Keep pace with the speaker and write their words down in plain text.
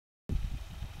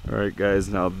Alright guys,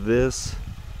 now this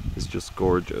is just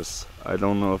gorgeous. I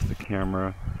don't know if the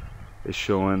camera is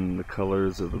showing the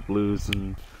colors of the blues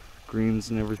and greens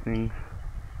and everything,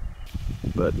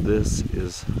 but this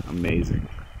is amazing.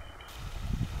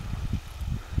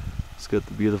 It's got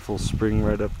the beautiful spring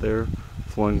right up there,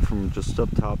 flowing from just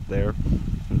up top there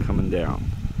and coming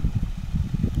down.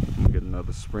 We get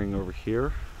another spring over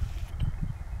here.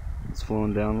 It's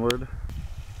flowing downward.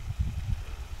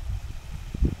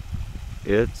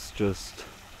 It's just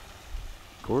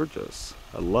gorgeous.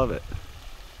 I love it.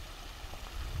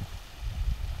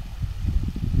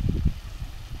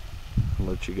 I'll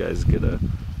let you guys be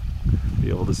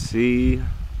able to see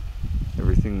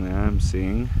everything that I'm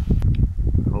seeing.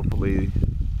 Hopefully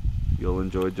you'll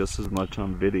enjoy just as much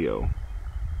on video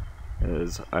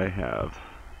as I have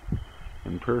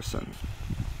in person.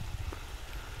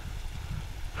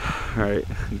 Alright,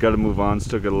 gotta move on.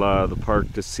 Still got a lot of the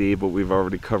park to see, but we've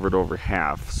already covered over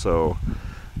half, so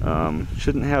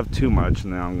shouldn't have too much.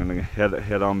 And now I'm gonna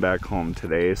head on back home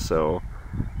today. So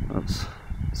that's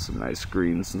some nice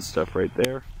greens and stuff right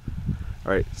there.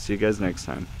 Alright, see you guys next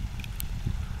time.